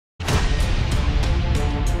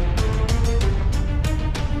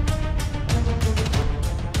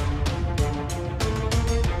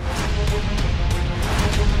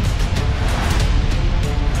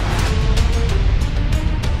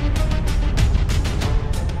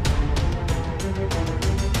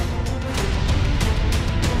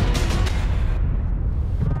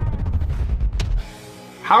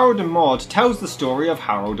Harold and Maude tells the story of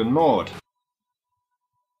Harold and Maude.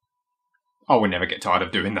 I will never get tired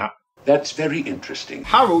of doing that. That's very interesting.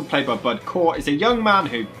 Harold, played by Bud Cort, is a young man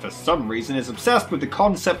who, for some reason, is obsessed with the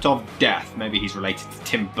concept of death. Maybe he's related to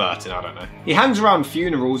Tim Burton, I don't know. He hangs around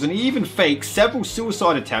funerals and he even fakes several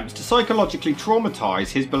suicide attempts to psychologically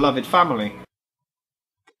traumatise his beloved family.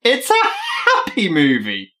 It's a happy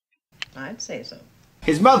movie! I'd say so.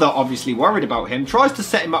 His mother, obviously worried about him, tries to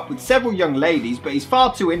set him up with several young ladies, but he's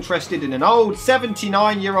far too interested in an old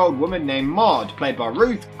 79-year-old woman named Maude, played by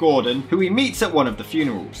Ruth Gordon, who he meets at one of the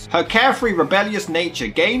funerals. Her carefree, rebellious nature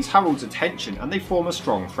gains Harold's attention and they form a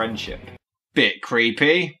strong friendship. Bit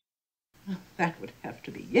creepy. That would have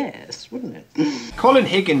to be yes, wouldn't it? Colin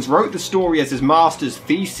Higgins wrote the story as his master's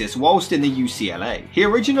thesis whilst in the UCLA. He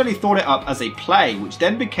originally thought it up as a play, which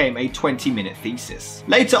then became a 20-minute thesis.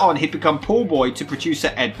 Later on, he'd become pool boy to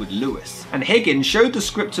producer Edward Lewis, and Higgins showed the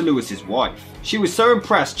script to Lewis's wife. She was so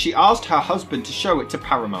impressed she asked her husband to show it to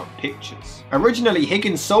Paramount Pictures. Originally,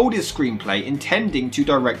 Higgins sold his screenplay intending to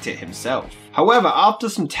direct it himself. However, after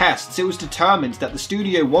some tests, it was determined that the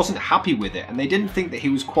studio wasn't happy with it and they didn't think that he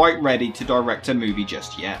was quite ready to direct a movie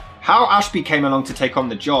just yet. Hal Ashby came along to take on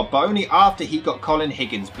the job, but only after he got Colin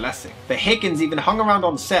Higgins' blessing. But Higgins even hung around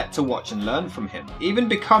on set to watch and learn from him, even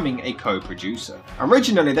becoming a co-producer.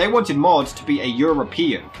 Originally, they wanted Maude to be a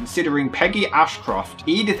European, considering Peggy Ashcroft,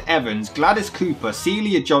 Edith Evans, Gladys Cooper,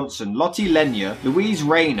 Celia Johnson, Lottie Lenya, Louise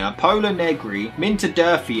Rayner, Paula Negri, Minta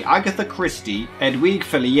Durfee, Agatha Christie, Edwige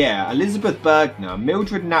Filiere, Elizabeth Bergner,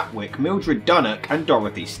 Mildred Natwick, Mildred Dunnock, and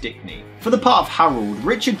Dorothy Stickney. For the part of Harold,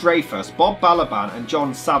 Richard Dreyfuss, Bob Balaban and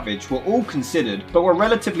John Savage were all considered, but were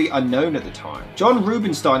relatively unknown at the time. John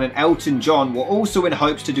Rubinstein and Elton John were also in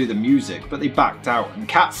hopes to do the music, but they backed out, and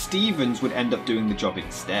Cat Stevens would end up doing the job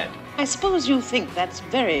instead. I suppose you think that's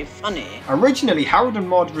very funny. Originally, Harold and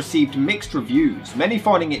Maude received mixed reviews, many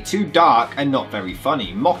finding it too dark and not very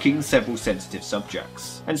funny, mocking several sensitive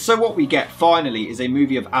subjects. And so what we get finally is a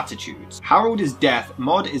movie of attitudes. Harold is death,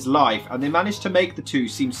 Maude is life, and they managed to make the two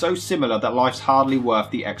seem so similar that life's hardly worth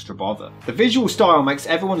the extra bother. The visual style makes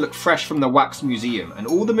everyone look fresh from the wax museum, and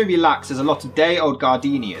all the movie lacks is a lot of day-old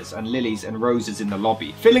gardenias and lilies and roses in the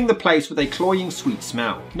lobby, filling the place with a cloying sweet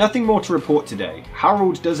smell. Nothing more to report today.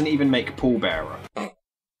 Harold doesn't even make pallbearer.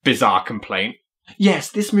 Bizarre complaint. Yes,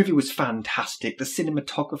 this movie was fantastic. The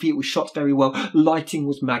cinematography, it was shot very well. Lighting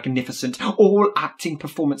was magnificent. All acting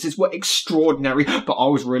performances were extraordinary. But I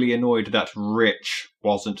was really annoyed that Rich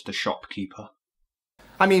wasn't the shopkeeper.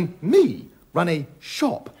 I mean, me run a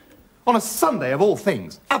shop on a Sunday of all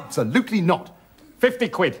things? Absolutely not. 50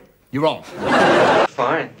 quid. You're on.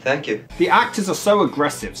 Fine, thank you. The actors are so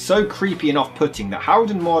aggressive, so creepy and off-putting that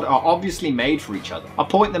Harold and Maude are obviously made for each other. A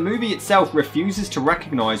point the movie itself refuses to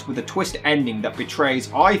recognise, with a twist ending that betrays,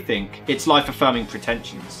 I think, its life-affirming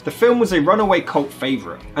pretensions. The film was a runaway cult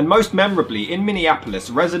favourite, and most memorably, in Minneapolis,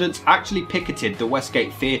 residents actually picketed the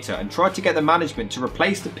Westgate Theatre and tried to get the management to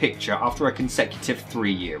replace the picture after a consecutive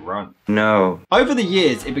 3-year run. No. Over the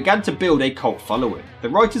years, it began to build a cult following. The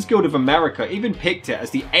Writers Guild of America even picked it as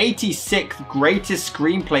the 86th greatest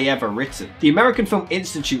screenplay ever written. The American Film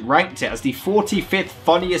Institute ranked it as the 45th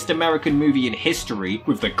funniest American movie in history,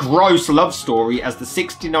 with The Gross Love Story as the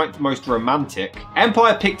 69th most romantic.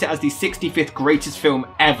 Empire picked it as the 65th greatest film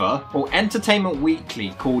ever, while Entertainment Weekly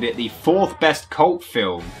called it the 4th best cult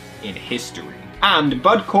film in history. And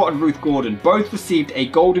Bud Cort and Ruth Gordon both received a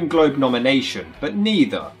Golden Globe nomination, but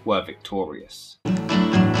neither were victorious.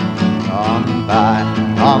 Come by,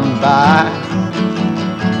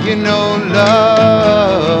 you know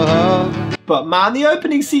love. But man, the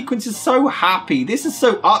opening sequence is so happy. This is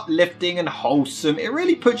so uplifting and wholesome. It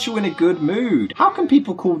really puts you in a good mood. How can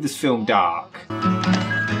people call this film dark?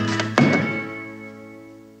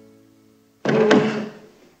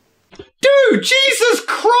 Dude, Jesus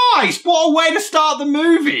Christ! What a way to start the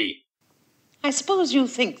movie! I suppose you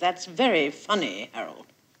think that's very funny, Harold.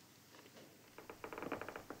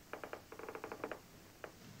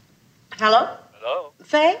 Hello? Hello?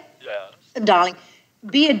 Faye? Yes? Darling,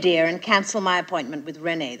 be a dear and cancel my appointment with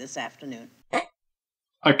Renee this afternoon.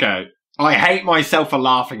 Okay, I hate myself for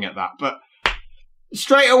laughing at that, but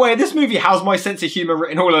straight away, this movie has my sense of humour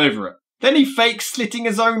written all over it. Then he fakes slitting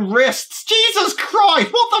his own wrists. Jesus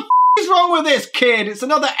Christ, what the is wrong with this kid? It's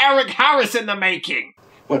another Eric Harris in the making.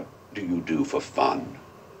 What do you do for fun?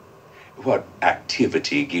 What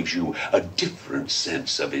activity gives you a different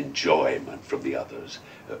sense of enjoyment from the others?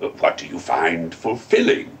 What do you find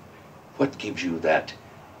fulfilling? What gives you that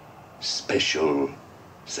special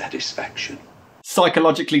satisfaction?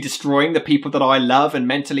 Psychologically destroying the people that I love and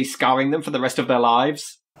mentally scarring them for the rest of their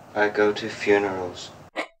lives? I go to funerals.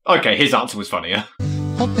 Okay, his answer was funnier.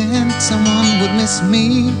 hoping someone would miss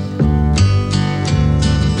me.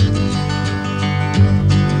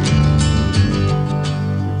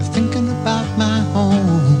 Thinking about my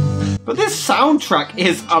home. But this soundtrack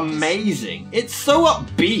is amazing. It's so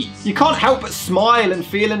upbeat. You can't help but smile and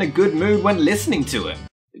feel in a good mood when listening to it.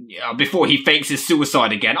 Before he fakes his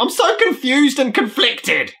suicide again. I'm so confused and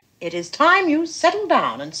conflicted. It is time you settled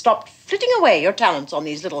down and stopped flitting away your talents on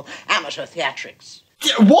these little amateur theatrics.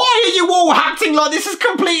 Why are you all acting like this is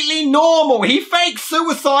completely normal? He fakes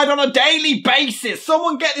suicide on a daily basis.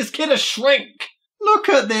 Someone get this kid a shrink. Look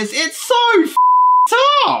at this. It's so f***ed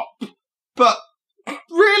up. But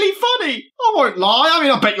really funny. I won't lie. I mean,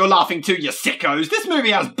 I bet you're laughing too, you sickos. This movie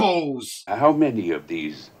has balls. How many of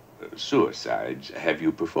these suicides have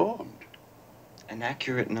you performed? An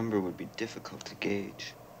accurate number would be difficult to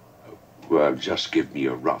gauge. Well, just give me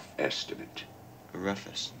a rough estimate. A rough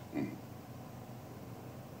estimate?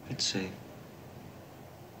 I'd say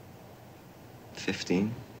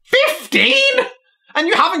 15. 15? And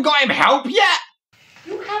you haven't got him help yet?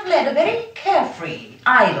 You have led a very carefree,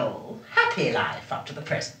 idle, happy life up to the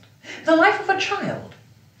present. The life of a child.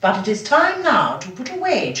 But it is time now to put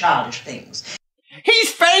away childish things.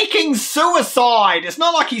 He's faking suicide. It's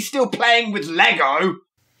not like he's still playing with Lego.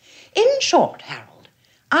 In short, Harold,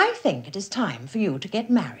 I think it is time for you to get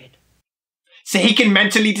married. So he can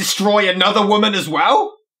mentally destroy another woman as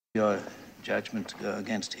well? Your judgment go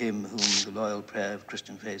against him whom the loyal prayer of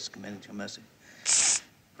Christian faith commended to your mercy.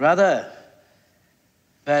 Rather,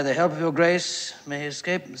 by the help of your grace, may he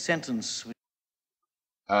escape the sentence.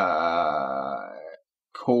 Call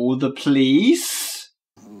the police?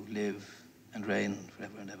 Who live and reign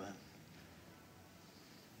forever and ever.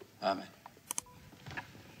 Amen.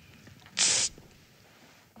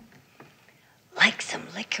 Like some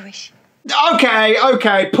licorice.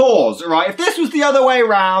 Okay, pause, right? If this was the other way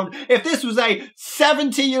around, if this was a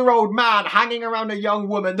 70-year-old man hanging around a young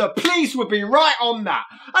woman, the police would be right on that.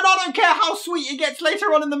 And I don't care how sweet it gets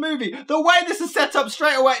later on in the movie. The way this is set up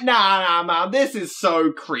straight away, nah, man, this is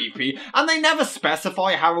so creepy. And they never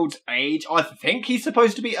specify Harold's age. I think he's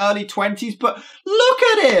supposed to be early 20s, but look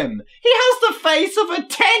at him. He has the face of a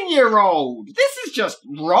 10-year-old. This is just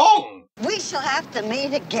wrong. We shall have to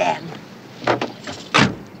meet again.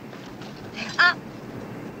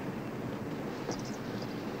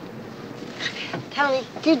 Tell me,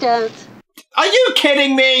 you don't. Are you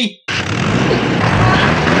kidding me?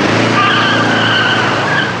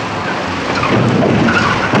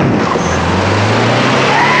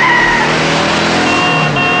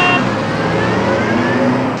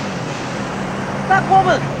 That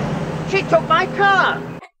woman! She took my car!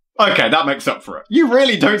 Okay, that makes up for it. You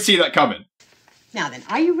really don't see that coming. Now then,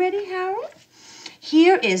 are you ready, Harold?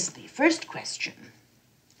 Here is the first question.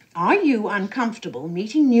 Are you uncomfortable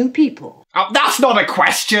meeting new people? Oh, that's not a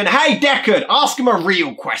question. Hey, Deckard, ask him a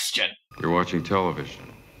real question. You're watching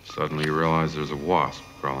television. Suddenly you realize there's a wasp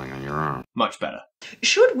crawling on your arm. Much better.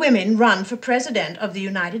 Should women run for president of the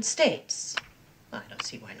United States? I don't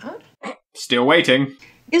see why not. Still waiting.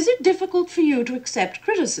 Is it difficult for you to accept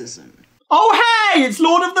criticism? Oh, hey, it's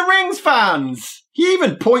Lord of the Rings fans. He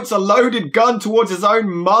even points a loaded gun towards his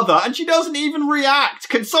own mother, and she doesn't even react.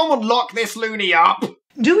 Can someone lock this loony up?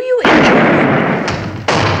 Do you enjoy...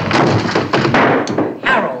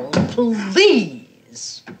 Harold,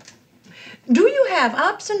 please. Do you have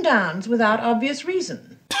ups and downs without obvious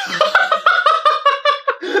reason?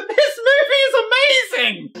 This movie is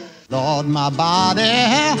amazing! Lord, my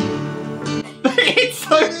body. It's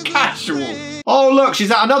so casual. Oh, look,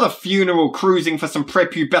 she's at another funeral cruising for some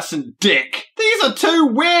prepubescent dick. These are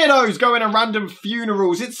two weirdos going to random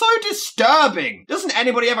funerals. It's so disturbing. Doesn't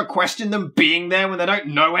anybody ever question them being there when they don't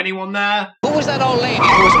know anyone there? Who was that old lady who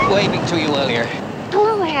was waving to you earlier?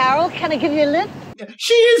 Hello, Harold. Can I give you a lift?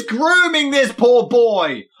 She is grooming this poor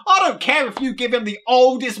boy. I don't care if you give him the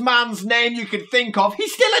oldest man's name you can think of.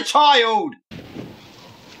 He's still a child.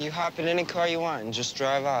 You hop in any car you want and just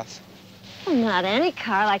drive off. Well, not any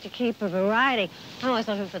car. I like to keep a variety. I'm always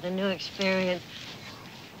looking for the new experience.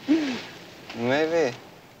 Maybe.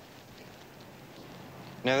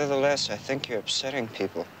 Nevertheless, I think you're upsetting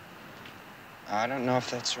people. I don't know if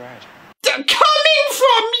that's right. Coming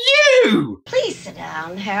from you! Please sit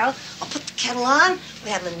down, Harold. I'll put the kettle on. We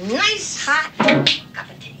have a nice hot cup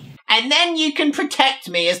of tea. And then you can protect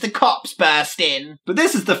me as the cops burst in. But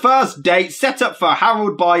this is the first date set up for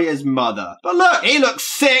Harold by his mother. But look, he looks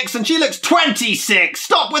 6 and she looks 26.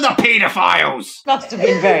 Stop with the paedophiles. Must have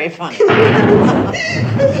been very funny.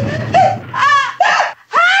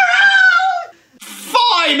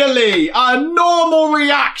 Finally, a normal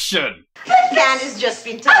reaction. Candace's just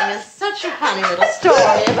been telling us such a funny little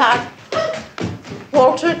story about...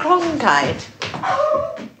 Walter Cronkite.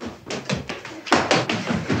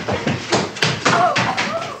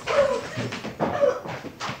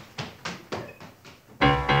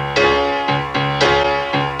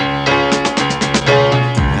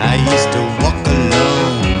 I used to walk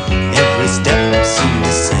alone, every step seemed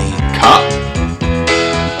the same. Cut.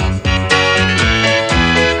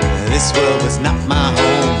 This world was not my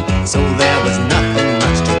home, so there was nothing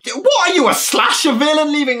much to... What are you, a slasher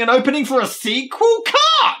villain leaving an opening for a sequel?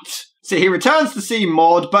 Cut! So he returns to see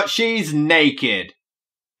Maude, but she's naked.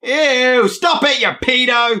 Ew, stop it, you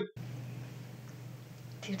pedo!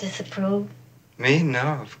 Do you disapprove? Me?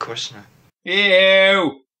 No, of course not.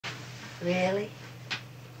 Ew! Really?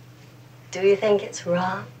 Do you think it's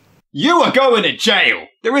wrong? You are going to jail!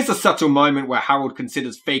 There is a subtle moment where Harold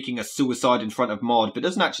considers faking a suicide in front of Maude, but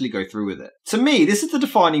doesn't actually go through with it. To me, this is the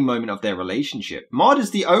defining moment of their relationship. Maude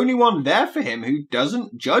is the only one there for him who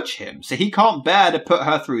doesn't judge him, so he can't bear to put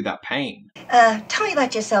her through that pain. Tell me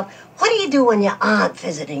about yourself. What do you do when you aren't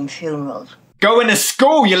visiting funerals? Going to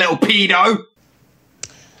school, you little pedo!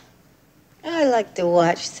 I like to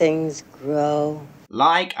watch things grow.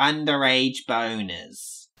 Like underage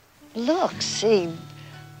boners. Look, see,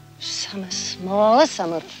 some are smaller,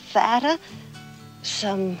 some are fatter,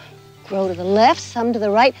 some grow to the left, some to the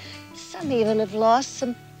right, some even have lost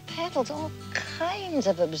some petals, all kinds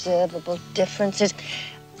of observable differences.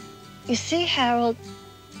 You see, Harold,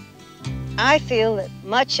 I feel that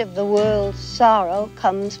much of the world's sorrow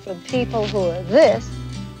comes from people who are this,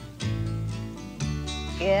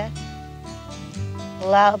 yeah,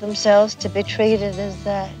 allow themselves to be treated as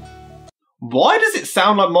that. Why does it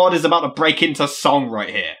sound like Maude is about to break into song right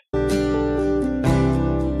here?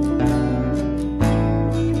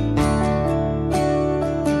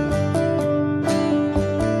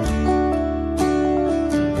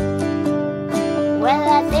 Well,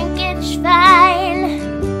 I think it's fine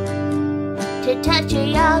to touch a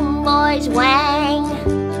young boy's wang,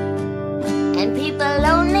 and people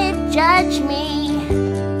only judge me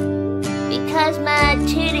because my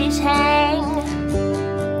titties hang.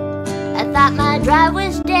 I thought my drive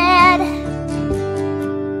was dead,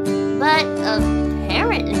 but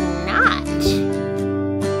apparently not,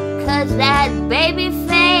 'cause that baby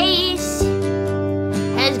face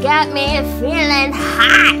has got me feeling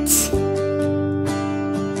hot.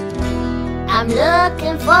 I'm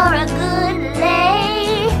looking for a good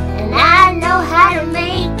lay, and I know how to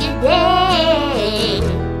make it day.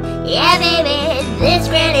 Yeah, baby, this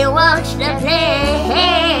really wants to play.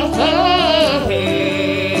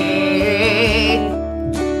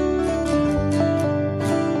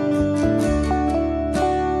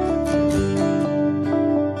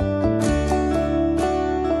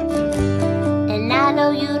 And I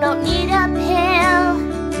know you don't need a pill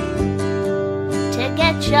to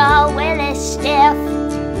get your willy stiff.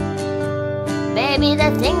 Baby,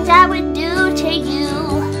 the things I would do to you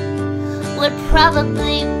would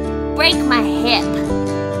probably break my hip.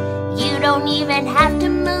 You don't even have to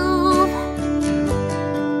move.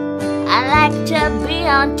 I like to be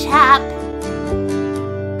on top.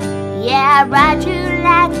 Yeah, I ride you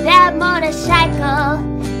like that motorcycle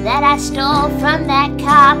that I stole from that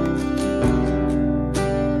cop.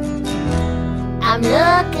 I'm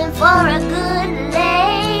looking for a good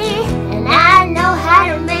lay, and I know how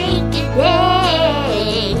to make it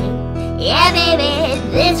day. Yeah, baby,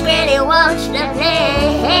 this really wants to play.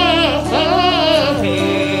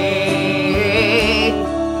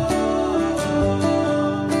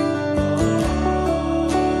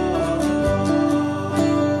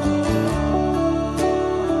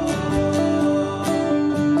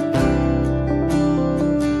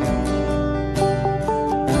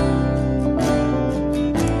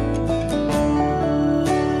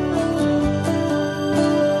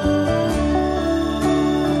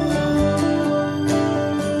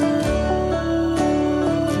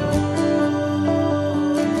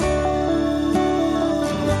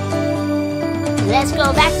 Let's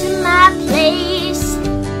go back to my place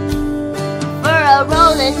for a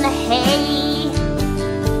roll in the hay,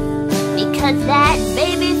 because that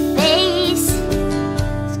baby face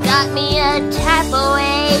has got me a type of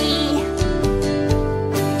way,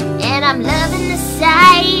 and I'm loving the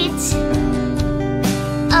sight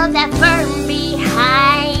of that fern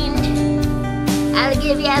behind. I'll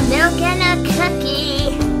give you milk and a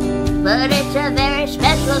cookie, but it's a very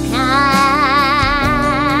special kind.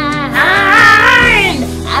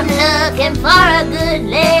 I'm looking for a good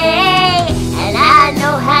lay, and I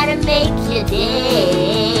know how to make your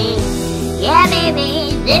day. Yeah,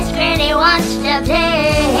 baby, this granny wants to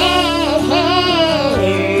play.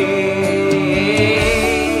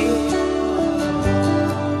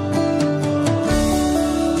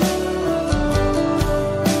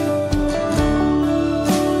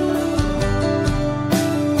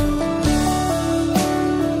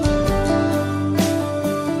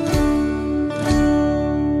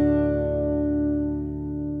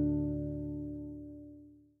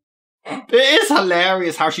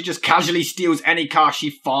 hilarious how she just casually steals any car she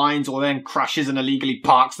finds or then crashes and illegally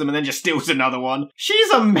parks them and then just steals another one. She's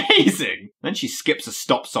amazing. Then she skips a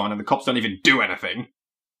stop sign and the cops don't even do anything.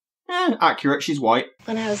 Accurate, she's white.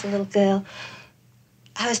 When I was a little girl,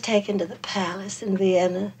 I was taken to the palace in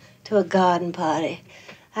Vienna to a garden party.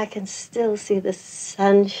 I can still see the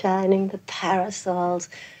sun shining, the parasols,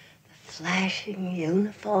 the flashing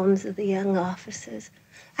uniforms of the young officers.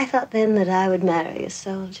 I thought then that I would marry a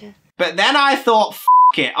soldier. But then I thought, f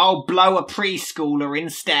it, I'll blow a preschooler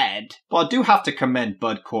instead. But I do have to commend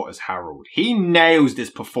Bud Cort as Harold. He nails this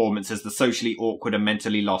performance as the socially awkward and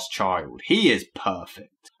mentally lost child. He is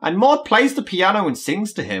perfect. And Maude plays the piano and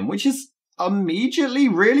sings to him, which is immediately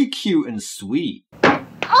really cute and sweet.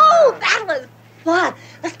 Oh, that was fun.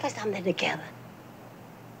 Let's play something together.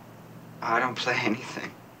 I don't play anything.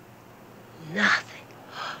 Nothing.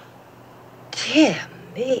 Dear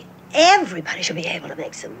me, everybody should be able to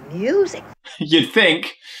make some music. You'd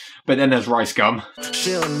think, but then there's Rice Gum.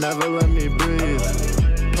 She'll never let me breathe.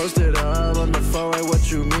 Posted up on the phone, like,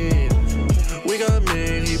 what you mean? We got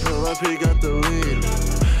mean, he pull up, he got the lead.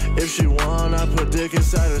 If she want, I put dick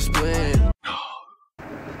inside her spleen.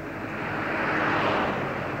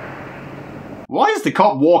 Why is the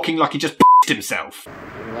cop walking like he just p***ed himself?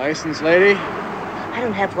 Your license, lady? I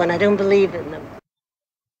don't have one, I don't believe in them.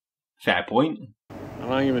 Fair point. How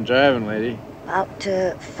long you been driving, lady? About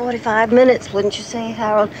 45 minutes, wouldn't you say,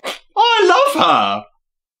 Harold? Oh, I love her!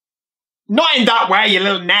 Not in that way, you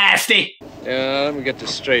little nasty! Yeah, let me get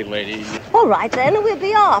this straight, lady. All right, then, we'll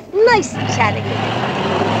be off. Nice chatting with you.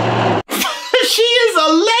 She is a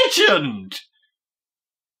legend!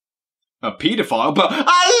 A paedophile, but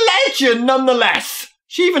a legend nonetheless!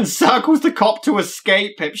 She even circles the cop to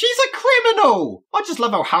escape him. She's a criminal! I just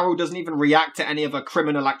love how Harold doesn't even react to any of her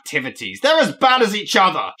criminal activities. They're as bad as each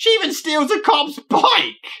other. She even steals a cop's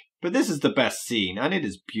bike! But this is the best scene, and it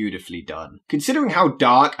is beautifully done. Considering how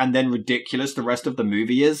dark and then ridiculous the rest of the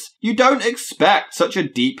movie is, you don't expect such a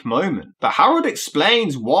deep moment. But Harold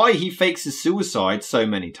explains why he fakes his suicide so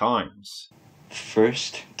many times. The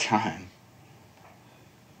first time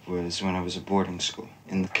was when I was at boarding school,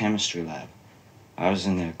 in the chemistry lab. I was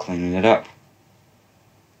in there cleaning it up.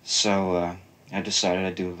 So, I decided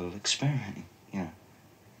I'd do a little experimenting, you know.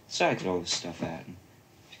 So I throw all this stuff out and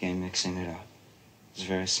began mixing it up. It was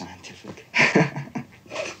very scientific.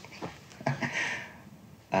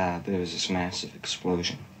 But it was this massive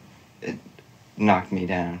explosion. It knocked me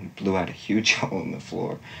down, blew out a huge hole in the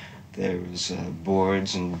floor. There was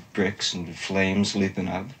boards and bricks and flames leaping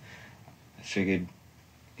up. I figured,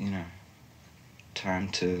 you know, time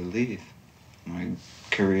to leave. My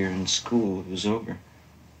career in school was over.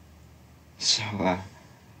 So,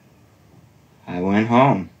 I went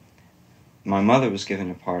home. My mother was giving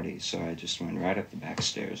a party, so I just went right up the back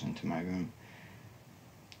stairs into my room.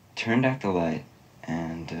 Turned out the light,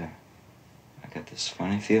 and I got this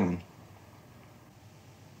funny feeling.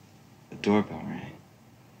 The doorbell rang.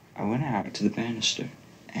 I went out to the banister,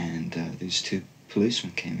 and these two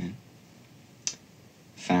policemen came in,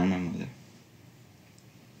 found my mother,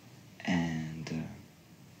 and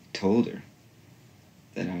told her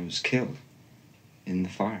that I was killed in the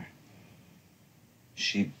fire.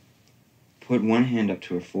 She put one hand up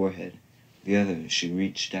to her forehead, the other she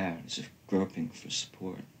reached out as if groping for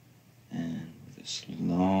support, and with this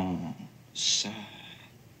long sigh,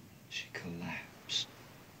 she collapsed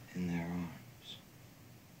in their arms.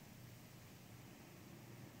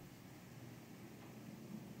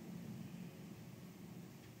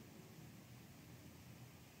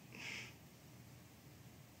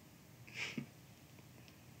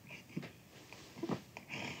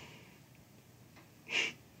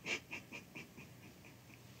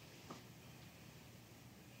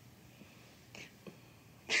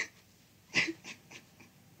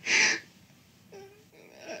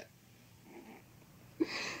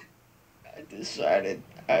 Decided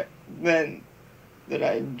then that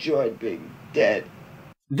I enjoyed being dead.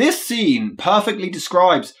 This scene perfectly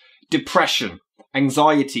describes depression,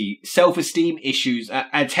 anxiety, self-esteem issues,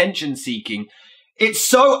 attention seeking. It's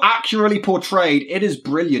so accurately portrayed, it is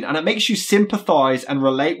brilliant, and it makes you sympathise and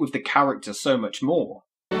relate with the character so much more.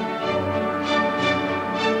 No!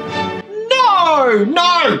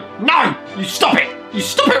 No! No! You stop it! You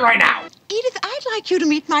stop it right now! Edith, I'd like you to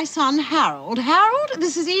meet my son, Harold. Harold,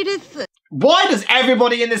 this is Edith. Why does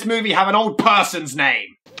everybody in this movie have an old person's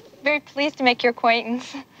name? Very pleased to make your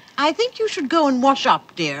acquaintance. I think you should go and wash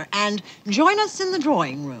up, dear, and join us in the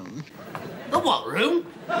drawing room. The what room?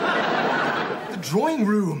 The drawing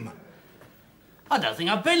room. I don't think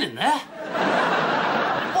I've been in there.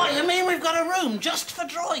 What, you mean we've got a room just for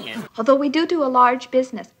drawing in? Although we do a large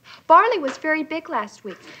business. barley was very big last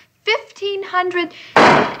week. 1,500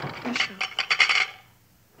 bushels.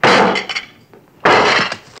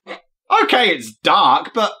 Okay, it's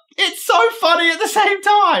dark, but it's so funny at the same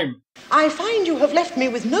time. I find you have left me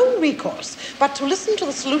with no recourse but to listen to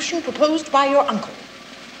the solution proposed by your uncle.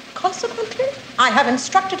 Consequently, I have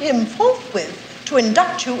instructed him forthwith to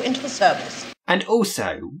induct you into the service. And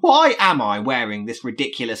also, why am I wearing this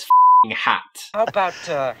ridiculous hat? How about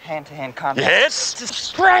hand-to-hand combat? Yes? To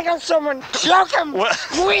strangle someone, choke him,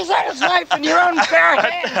 squeeze out his life in your own bare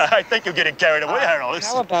hands. I think you're getting carried away, Harold.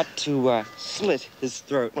 How about to slit his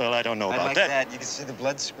throat? Well, I don't know about like that. You can see the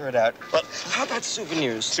blood squirt out. Well, how about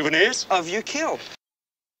souvenirs? Souvenirs? Of your kill.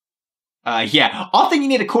 Yeah, I think you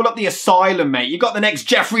need to call up the asylum, mate. You got the next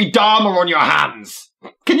Jeffrey Dahmer on your hands.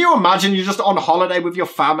 Can you imagine you're just on holiday with your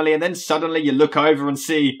family and then suddenly you look over and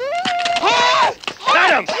see...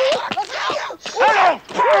 Venom! Venom!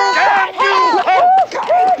 Damn you!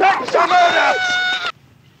 Oh, that's a murder!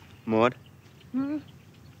 Maude? Do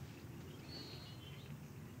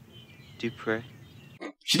you pray?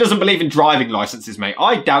 She doesn't believe in driving licenses, mate.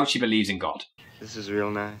 I doubt she believes in God. This is real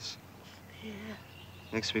nice. Yeah.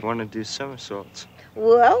 Makes me want to do somersaults.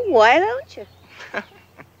 Well, why don't you? I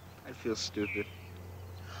feel stupid.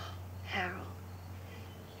 Harold,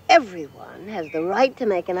 everyone has the right to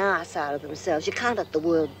make an ass out of themselves. You can't let the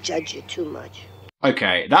world judge you too much.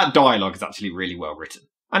 Okay, that dialogue is actually really well written.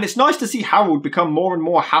 And it's nice to see Harold become more and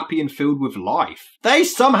more happy and filled with life. They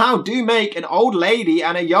somehow do make an old lady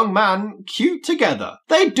and a young man cute together.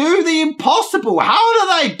 They do the impossible. How do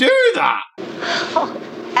they do that? Oh,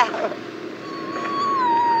 Harold.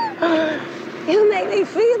 You make me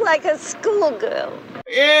feel like a schoolgirl.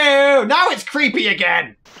 Ew, now it's creepy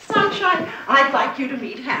again. Sunshine, I'd like you to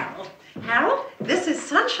meet Harold. Harold, this is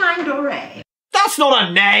Sunshine Doré. That's not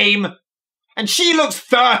a name. And she looks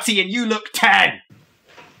 30 and you look 10.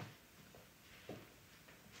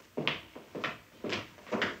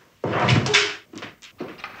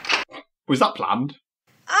 Was that planned?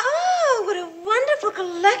 Oh, what a wonderful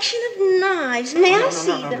collection of knives. May I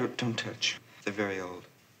see them? No, don't touch. They're very old.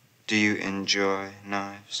 Do you enjoy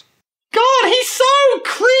knives? God, he's so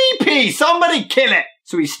creepy! Somebody kill it!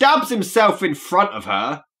 So he stabs himself in front of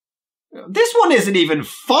her. This one isn't even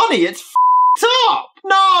funny, it's f***ed up!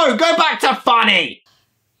 No, go back to funny!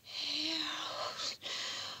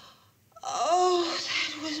 Oh,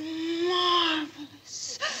 that was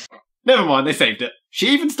marvelous. Never mind, they saved it. She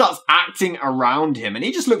even starts acting around him and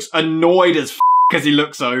he just looks annoyed as f*** as he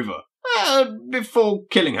looks over. Before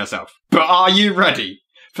killing herself. But are you ready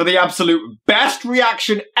for the absolute best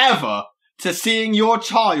reaction ever to seeing your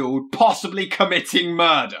child possibly committing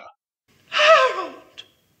murder? Harold!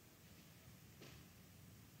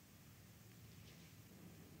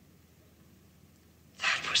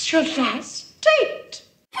 That was your last date.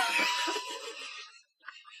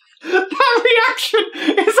 That reaction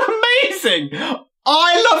is amazing!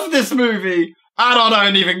 I love this movie, and I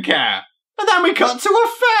don't even care. And then we cut to a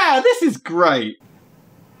fair. This is great.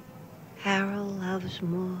 Harold loves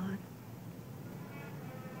Maude.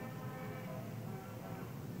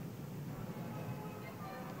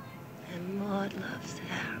 And Maude loves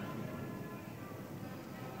Harold.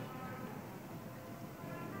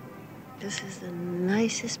 This is the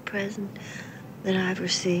nicest present that I've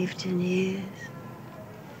received in years.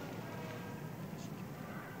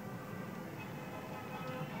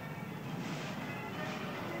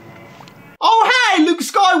 Oh, hey, Luke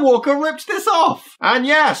Skywalker ripped this off. And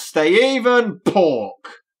yes, they even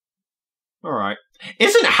pork. All right.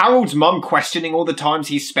 Isn't Harold's mum questioning all the times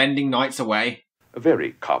he's spending nights away? A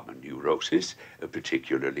very common neurosis,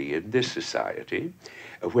 particularly in this society,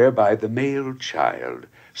 whereby the male child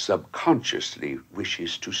subconsciously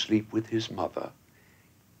wishes to sleep with his mother.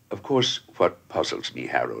 Of course, what puzzles me,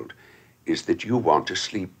 Harold, is that you want to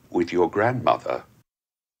sleep with your grandmother.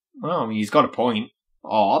 Well, he's got a point.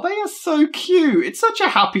 Aw, they are so cute. It's such a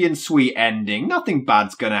happy and sweet ending. Nothing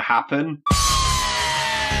bad's gonna happen.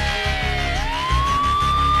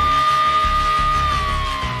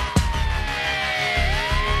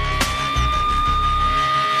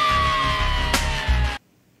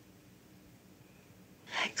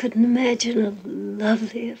 I couldn't imagine a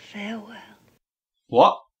lovelier farewell.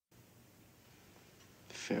 What?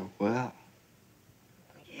 Farewell?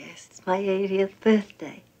 Yes, it's my 80th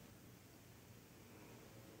birthday.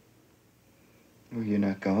 Well, you're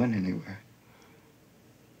not going anywhere.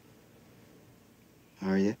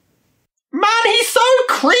 Are you? Man, he's so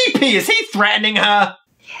creepy! Is he threatening her?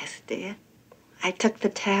 Yes, dear. I took the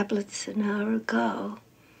tablets an hour ago.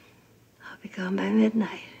 I'll be gone by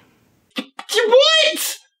midnight.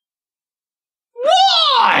 What?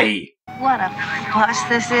 Why? what a fuss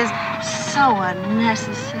this is. So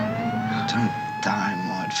unnecessary. Don't die,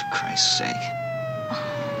 Maude, for Christ's sake.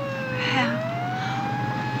 Hell,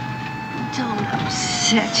 don't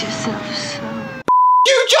upset yourself so.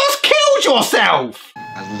 You just killed yourself!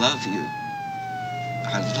 I love you.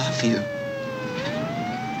 I love you.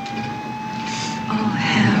 Oh,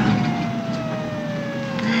 Harold.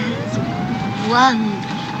 That is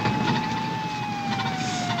wonderful.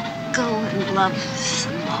 Go and love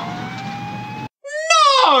some more.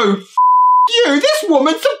 No! F you! This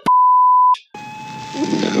woman's a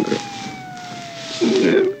Never.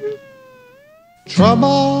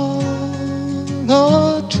 Trouble,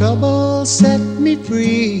 oh, trouble set me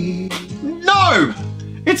free. No!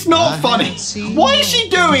 It's not funny! Why is she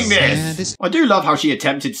doing this? I do love how she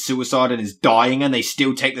attempted suicide and is dying and they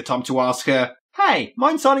still take the time to ask her, hey,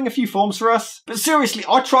 mind signing a few forms for us? But seriously,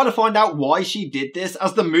 I try to find out why she did this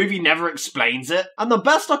as the movie never explains it. And the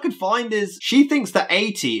best I could find is she thinks that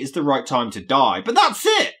 80 is the right time to die, but that's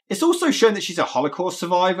it! It's also shown that she's a Holocaust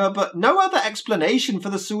survivor, but no other explanation for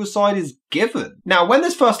the suicide is given. Now, when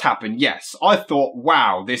this first happened, yes, I thought,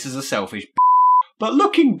 wow, this is a selfish but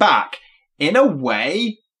looking back, in a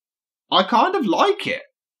way, I kind of like it.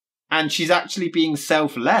 And she's actually being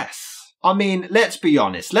selfless. I mean, let's be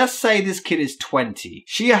honest. Let's say this kid is 20.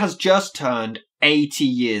 She has just turned 80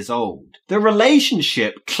 years old. The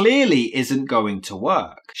relationship clearly isn't going to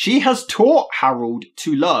work. She has taught Harold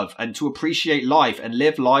to love and to appreciate life and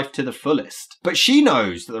live life to the fullest. But she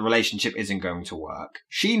knows that the relationship isn't going to work.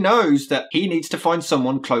 She knows that he needs to find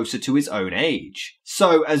someone closer to his own age.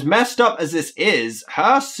 So as messed up as this is,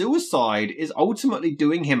 her suicide is ultimately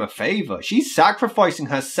doing him a favor. She's sacrificing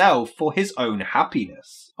herself for his own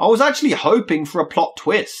happiness. I was actually hoping for a plot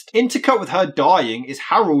twist. Intercut with her dying is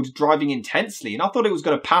Harold driving intensely, and I thought it was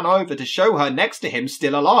going to pan over to show her next to him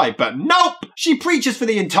still alive, but nope! She preaches for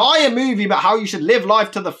the entire movie about how you should live life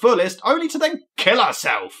to the fullest, only to then kill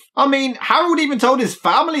herself. I mean, Harold even told his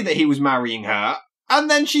family that he was marrying her, and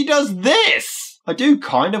then she does this! I do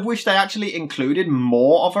kind of wish they actually included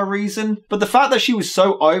more of a reason, but the fact that she was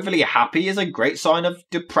so overly happy is a great sign of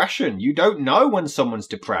depression. You don't know when someone's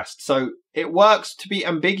depressed, so it works to be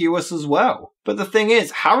ambiguous as well. But the thing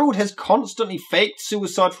is, Harold has constantly faked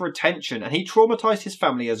suicide for attention and he traumatized his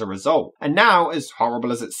family as a result. And now, as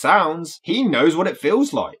horrible as it sounds, he knows what it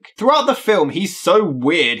feels like. Throughout the film, he's so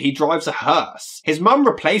weird he drives a hearse. His mum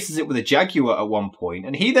replaces it with a Jaguar at one point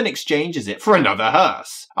and he then exchanges it for another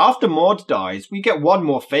hearse. After Maude dies, we get one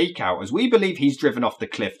more fake out as we believe he's driven off the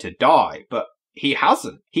cliff to die, but he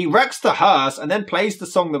hasn't. He wrecks the hearse and then plays the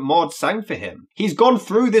song that Maude sang for him. He's gone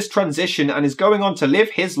through this transition and is going on to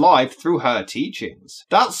live his life through her teachings.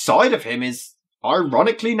 That side of him is,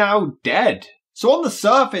 ironically now, dead. So on the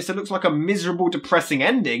surface, it looks like a miserable, depressing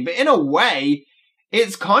ending, but in a way,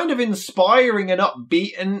 it's kind of inspiring and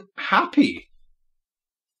upbeat and happy.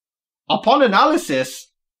 Upon analysis,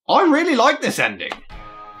 I really like this ending.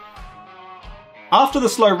 After the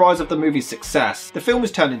slow rise of the movie's success, the film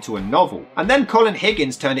was turned into a novel, and then Colin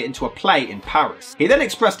Higgins turned it into a play in Paris. He then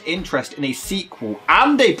expressed interest in a sequel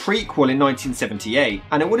and a prequel in 1978,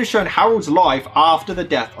 and it would have shown Harold's life after the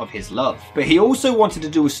death of his love. But he also wanted to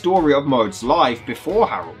do a story of Maude's life before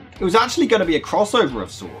Harold. It was actually going to be a crossover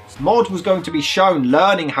of sorts. Maude was going to be shown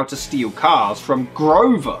learning how to steal cars from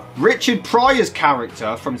Grover, Richard Pryor's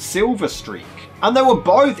character from Silver Streak. And they were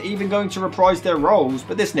both even going to reprise their roles,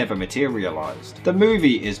 but this never materialized. The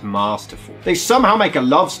movie is masterful. They somehow make a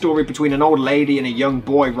love story between an old lady and a young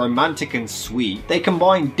boy romantic and sweet. They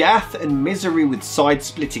combine death and misery with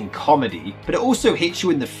side-splitting comedy, but it also hits you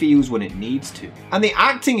in the feels when it needs to. And the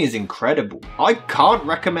acting is incredible. I can't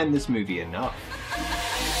recommend this movie enough.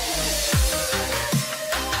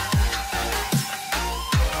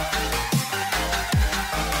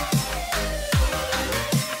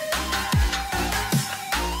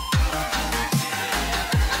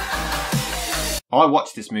 I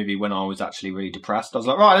watched this movie when I was actually really depressed. I was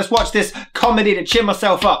like, right, let's watch this comedy to cheer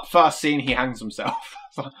myself up. First scene, he hangs himself.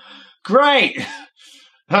 Great!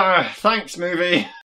 Thanks, movie.